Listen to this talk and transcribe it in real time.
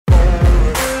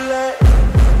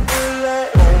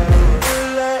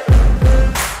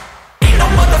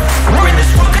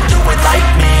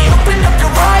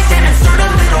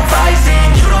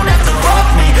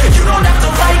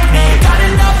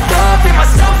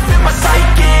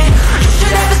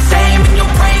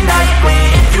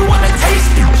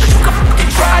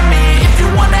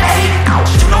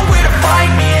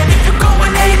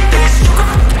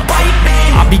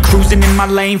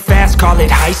my lane fast, call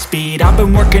it high speed. I've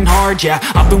been working hard, yeah,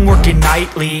 I've been working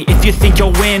nightly. If you think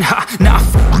you'll win, ha, nah,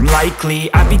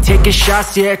 likely. I be taking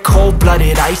shots, yeah,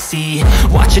 cold-blooded, icy.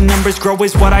 Watching numbers grow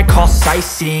is what I call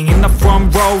sightseeing. In the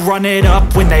front row, run it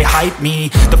up when they hype me.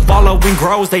 The following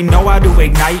grows, they know how to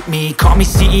ignite me. Call me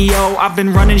CEO, I've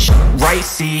been running shit right,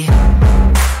 see.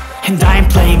 And I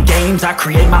ain't playing games, I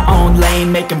create my own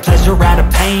lane, making pleasure out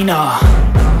of pain,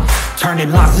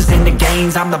 turning losses into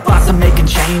gains. I'm the boss, I'm making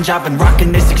change. I've been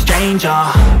rocking this exchange,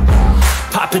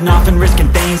 popping off and risking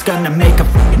things. Gonna make a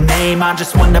f***ing name. I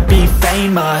just wanna be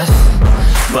famous,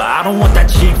 but I don't want that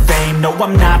cheap fame. No,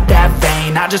 I'm not that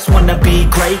vain. I just wanna be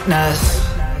greatness.